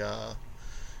 and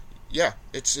yeah,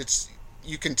 it's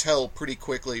you can tell pretty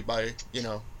quickly by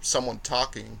someone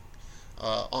talking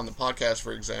on the podcast,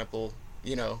 for example.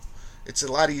 It's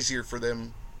a lot easier for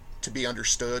them to be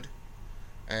understood,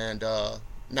 and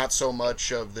not so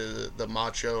much of the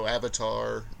macho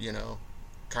avatar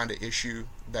kind of issue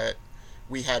that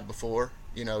we had before,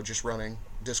 just running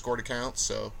Discord accounts.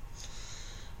 So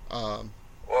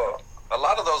well, a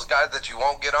lot of those guys that you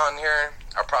won't get on here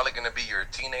are probably going to be your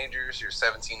teenagers, your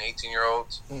 17,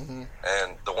 18-year-olds, mm-hmm.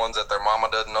 and the ones that their mama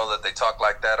doesn't know that they talk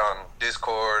like that on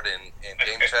Discord and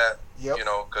game chat. Yep.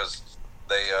 Because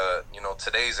they,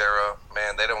 today's era,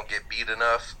 man, they don't get beat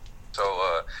enough,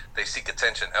 so they seek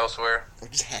attention elsewhere.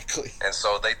 Exactly. And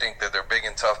so they think that they're big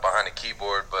and tough behind a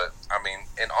keyboard, but, I mean,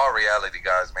 in all reality,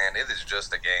 guys, man, it is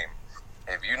just a game.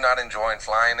 If you're not enjoying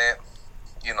flying it,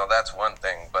 that's one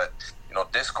thing, but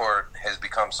Discord has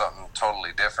become something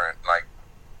totally different. Like,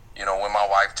 when my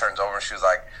wife turns over and she's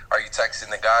like, "Are you texting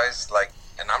the guys?" Like,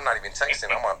 and I'm not even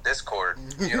texting, I'm on Discord,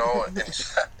 and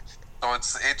so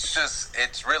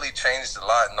it's really changed a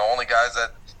lot. And the only guys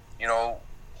that,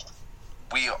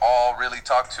 we all really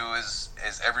talk to is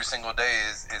every single day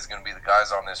is going to be the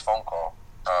guys on this phone call.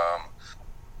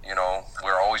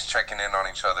 We're always checking in on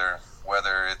each other,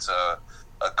 whether it's a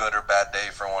good or bad day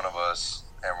for one of us.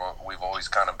 And we've always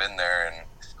kind of been there, and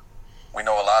we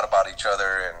know a lot about each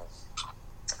other, and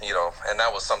and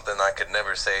that was something I could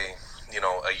never say,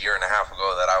 a year and a half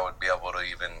ago, that I would be able to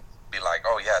even be like,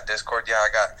 oh yeah, Discord, yeah, I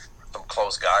got some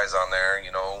close guys on there,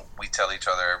 we tell each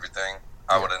other everything.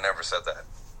 I would have never said that.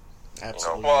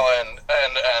 Absolutely. Well, and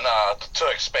to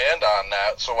expand on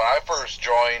that, so when I first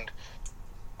joined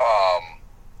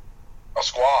a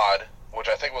squad, which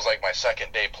I think was like my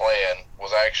second day playing,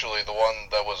 was actually the one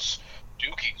that was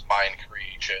Dookie's mind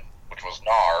creation, which was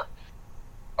Nar.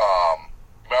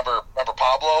 Remember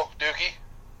Pablo Dookie?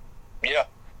 Yeah.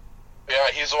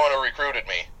 Yeah, he's the one who recruited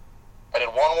me. I did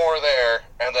one war there,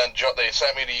 and then they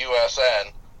sent me to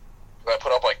USN. I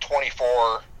put up like 24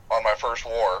 on my first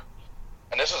war,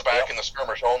 and this is back in the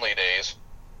skirmish only days.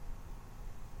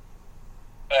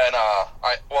 And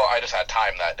I just had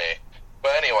time that day.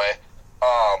 But anyway,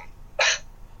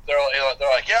 they're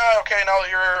like, yeah, okay, now that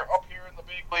you're up here in the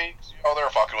big leagues, they're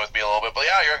fucking with me a little bit, but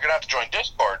yeah, you're gonna have to join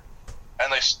Discord.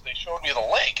 And they showed me the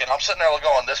link, and I'm sitting there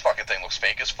going, this fucking thing looks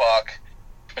fake as fuck.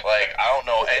 Like, I don't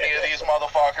know any of these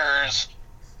motherfuckers.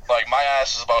 Like, my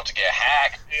ass is about to get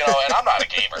hacked, and I'm not a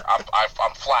gamer.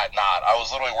 I'm flat not. I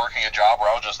was literally working a job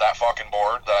where I was just that fucking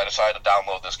bored that I decided to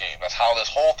download this game. That's how this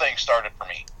whole thing started for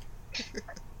me.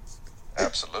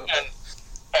 Absolutely. And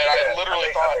I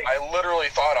literally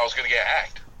thought I was going to get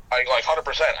hacked. Like 100%.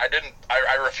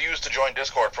 I refused to join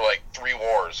Discord for like 3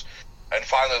 wars. And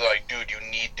finally they're like, dude, you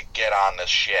need to get on this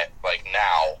shit, like,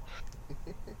 now.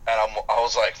 And I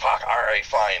was like, fuck, alright,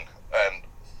 fine. And,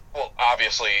 well,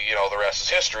 obviously, the rest is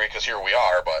history, because here we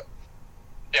are, but,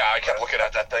 yeah, I kept looking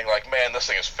at that thing like, man, this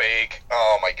thing is fake.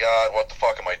 Oh my god, what the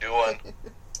fuck am I doing?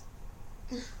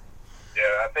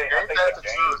 Yeah, I think the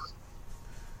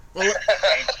game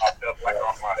popped up like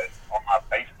on my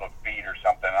Facebook feed or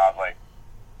something, and I was like,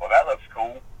 well, that looks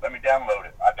cool. Let me download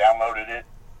it. I downloaded it,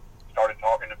 started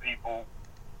talking to people,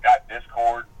 got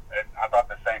Discord, and I thought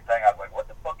the same thing. I was like, what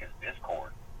the fuck is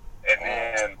Discord? And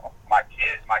then my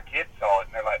kids saw it,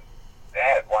 and they're like,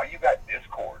 Dad, why you got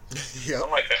Discord? Yep.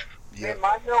 I'm like, man,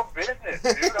 mind your own business,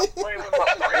 dude. I'm playing with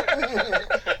my friends.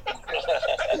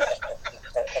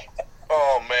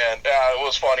 Oh man, yeah, it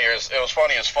was funny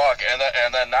as fuck. And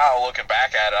then now looking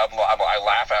back at it, I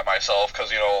laugh at myself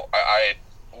because I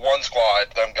one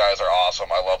squad, them guys are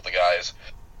awesome. I love the guys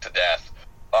to death.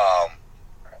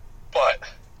 But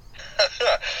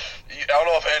I don't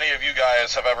know if any of you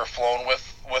guys have ever flown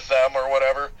with them or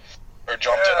whatever, or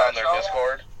jumped in on their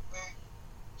Discord.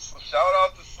 Shout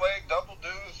out to Slade, Double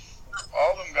Deuce,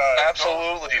 all them guys.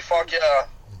 Absolutely, fuck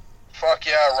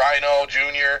yeah, Rhino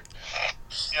Junior.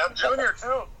 Yeah, Junior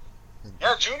too.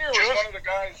 Yeah, Junior was one of the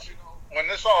guys. When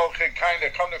this all could kind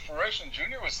of come to fruition,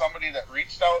 Junior was somebody that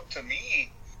reached out to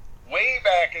me way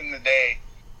back in the day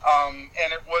And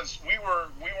we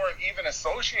weren't even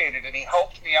associated, and he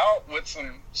helped me out with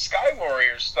some Sky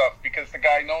Warrior stuff because the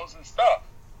guy knows his stuff.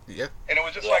 Yeah. And it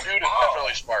was just Dude is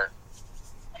definitely smart.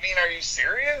 I mean, are you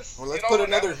serious? Well, let's put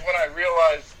another. That was when I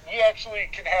realized we actually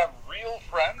can have real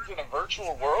friends in a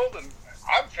virtual world, and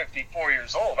I'm 54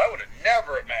 years old. I would have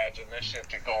never imagined this shit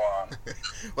could go on.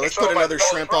 Well, let's put another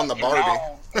shrimp on the Barbie.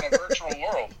 In a virtual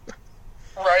world.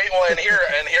 Right. Well, and here,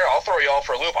 I'll throw you all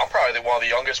for a loop. I'm probably one of the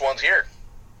youngest ones here,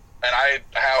 and I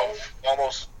have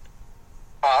almost.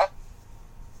 Huh?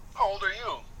 How old are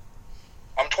you?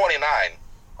 I'm 29.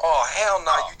 Oh, hell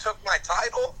no. You took my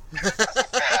title? I've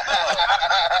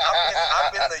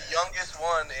been the youngest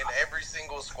one in every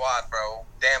single squad, bro.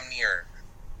 Damn near.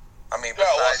 I mean, yeah,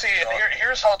 well, see,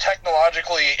 here's how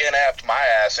technologically inept my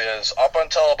ass is. Up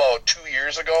until about 3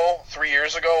 years ago,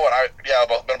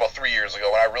 been about 3 years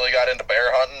ago, when I really got into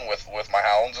bear hunting with my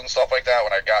hounds and stuff like that,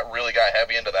 when I really got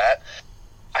heavy into that,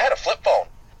 I had a flip phone.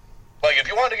 Like, if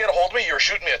you wanted to get a hold of me, you were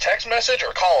shooting me a text message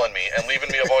or calling me and leaving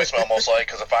me a voicemail, most likely,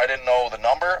 because if I didn't know the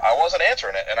number, I wasn't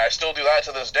answering it, and I still do that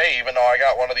to this day, even though I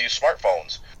got one of these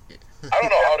smartphones. I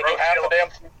don't know how to do half the damn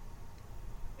thing.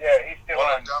 Yeah, he's still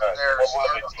on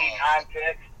T9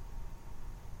 text.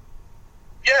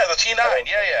 Yeah, the T9.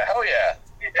 Yeah. Hell yeah.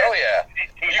 You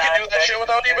can do that shit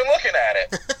without even looking at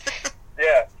it.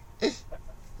 Yeah.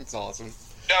 It's awesome.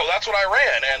 No, that's what I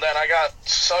ran, and then I got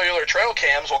cellular trail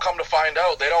cams. Well, come to find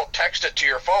out, they don't text it to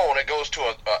your phone. It goes to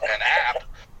an app.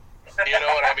 You know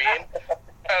what I mean?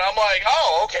 And I'm like,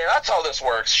 oh, okay, that's how this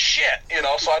works. Shit.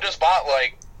 So I just bought,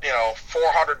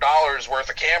 $400 worth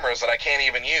of cameras that I can't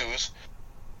even use.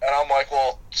 And I'm like,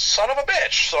 well, son of a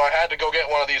bitch. So I had to go get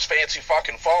one of these fancy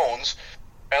fucking phones.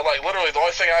 And, literally the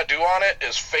only thing I do on it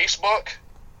is Facebook,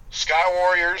 Sky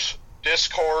Warriors,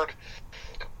 Discord,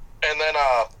 and then,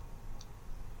 I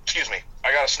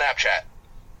got a Snapchat.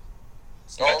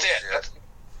 That's it.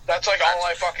 That's all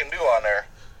I fucking do on there.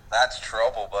 That's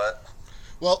trouble, bud.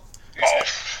 Well,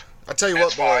 I'll tell you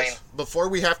what, boys. Before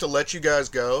we have to let you guys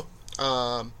go,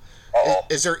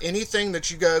 is there anything that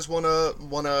you guys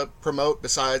wanna promote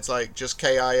besides just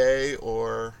KIA,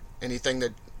 or anything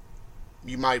that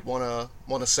you might wanna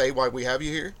say while we have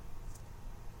you here?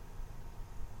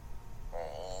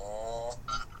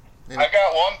 I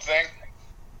got one thing.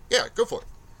 Yeah, go for it.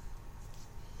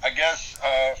 I guess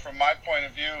from my point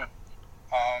of view,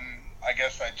 I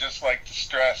guess I'd just like to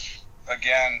stress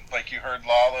again, like you heard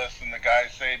Lawless and the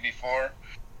guys say before,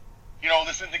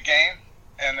 this is a game,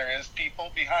 and there is people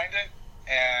behind it,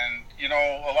 and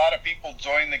a lot of people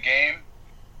join the game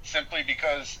simply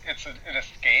because it's an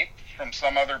escape from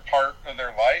some other part of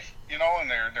their life, and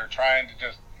they're trying to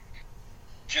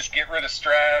just get rid of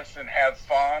stress and have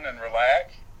fun and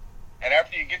relax. And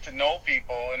after you get to know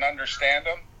people and understand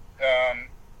them,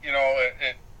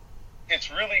 it's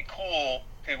really cool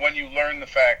when you learn the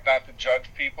fact not to judge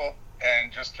people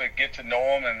and just to get to know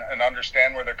them and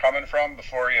understand where they're coming from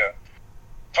before you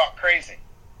talk crazy,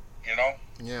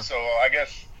 Yeah. So I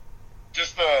guess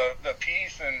just the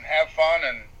peace and have fun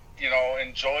and,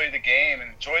 enjoy the game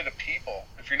and enjoy the people.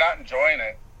 If you're not enjoying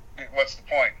it, what's the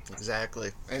point?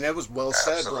 Exactly. And that was well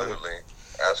said, brother.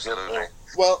 Absolutely.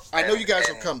 Well, I know you guys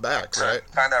will come back, right?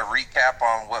 Kind of recap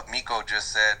on what Miko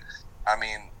just said. I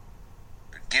mean,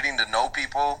 getting to know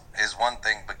people is one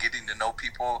thing, but getting to know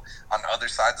people on other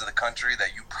sides of the country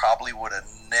that you probably would have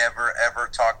never, ever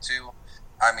talked to,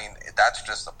 I mean, that's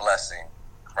just a blessing,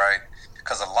 right?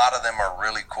 Because a lot of them are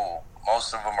really cool.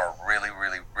 Most of them are really,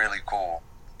 really, really cool.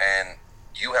 And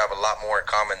you have a lot more in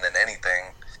common than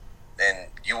anything. And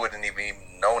you wouldn't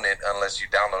even known it unless you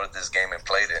downloaded this game and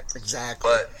played it. Exactly.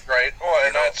 But right, well,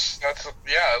 and that's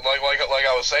yeah, like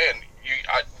I was saying,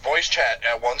 voice chat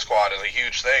at one squad is a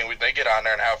huge thing. They get on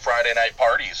there and have Friday night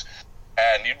parties,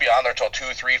 and you'd be on there till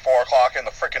 2, 3, 4 o'clock in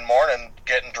the freaking morning,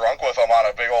 getting drunk with them on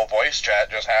a big old voice chat,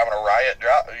 just having a riot.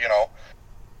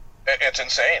 It's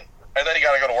insane. And then you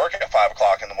got to go to work at 5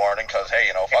 o'clock in the morning because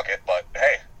hey, fuck it. But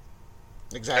hey.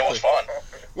 Exactly. It was fun.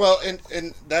 Well,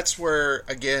 and that's where,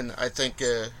 again, I think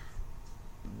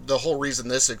the whole reason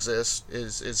this exists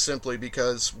is simply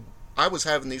because I was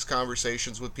having these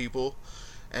conversations with people,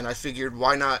 and I figured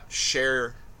why not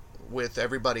share with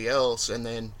everybody else, and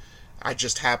then I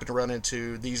just happened to run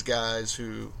into these guys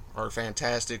who are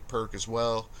fantastic, Perk as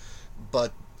well.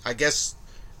 But I guess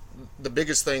the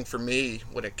biggest thing for me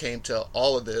when it came to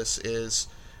all of this is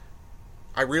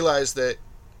I realized that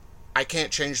I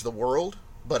can't change the world,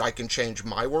 but I can change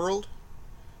my world.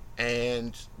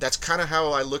 And that's kind of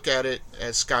how I look at it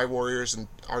as Sky Warriors and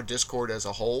our Discord as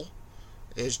a whole.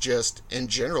 Is just, in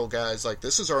general, guys,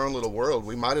 this is our own little world.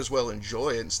 We might as well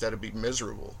enjoy it instead of be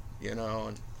miserable,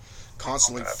 and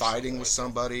constantly fighting with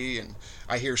somebody, and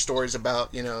I hear stories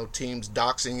about, teams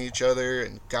doxing each other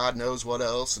and God knows what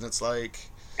else, and it's like,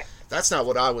 that's not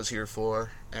what I was here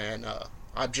for, and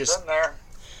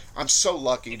I'm so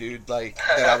lucky, dude, like,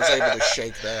 that I was able to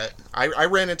shake that. I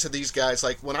ran into these guys,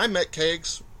 like, when I met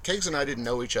Kegs and I didn't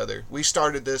know each other. We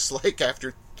started this, like,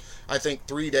 after, I think,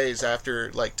 3 days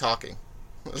after, like, talking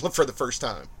for the first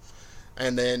time.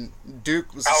 And then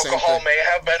Duke was the same thing. Alcohol may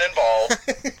have been involved.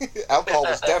 Alcohol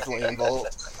was definitely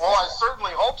involved. Well, I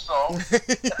certainly hope so.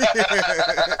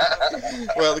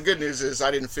 Well, the good news is I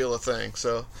didn't feel a thing,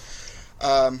 so...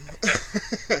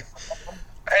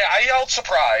 Hey, I yelled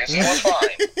surprise. It was fine.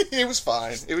 It was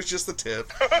fine. It was just the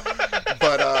tip.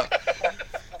 But,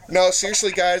 no,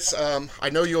 seriously, guys, I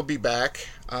know you'll be back,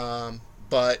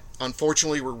 but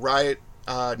unfortunately we're right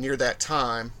near that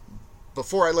time.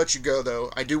 Before I let you go,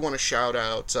 though, I do want to shout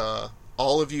out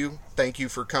all of you. Thank you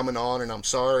for coming on, and I'm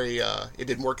sorry it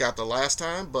didn't work out the last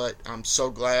time, but I'm so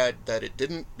glad that it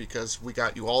didn't, because we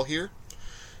got you all here.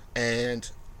 And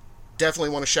definitely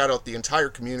want to shout out the entire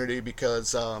community,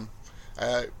 because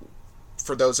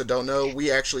for those that don't know, we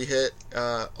actually hit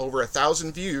over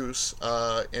 1,000 views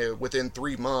within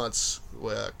 3 months,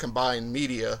 combined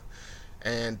media,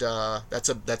 and that's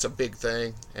a big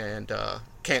thing, and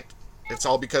it's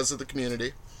all because of the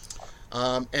community.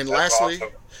 And that's lastly, awesome.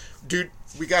 Dude,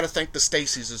 we got to thank the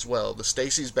Stacy's as well. The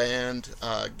Stacy's band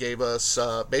gave us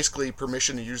basically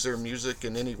permission to use their music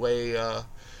in any way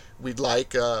we'd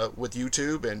like with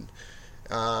YouTube, and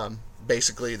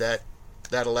basically that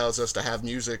allows us to have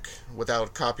music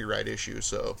without copyright issues.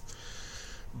 So,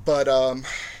 but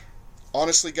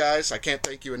honestly, guys, I can't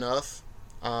thank you enough.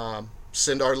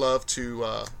 Send our love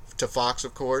to Fox,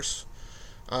 of course.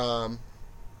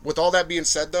 With all that being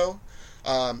said, though,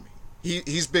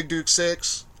 he's Big Duke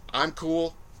 6. I'm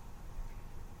Cool.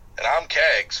 And I'm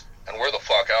Kegs, and we're the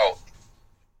fuck out.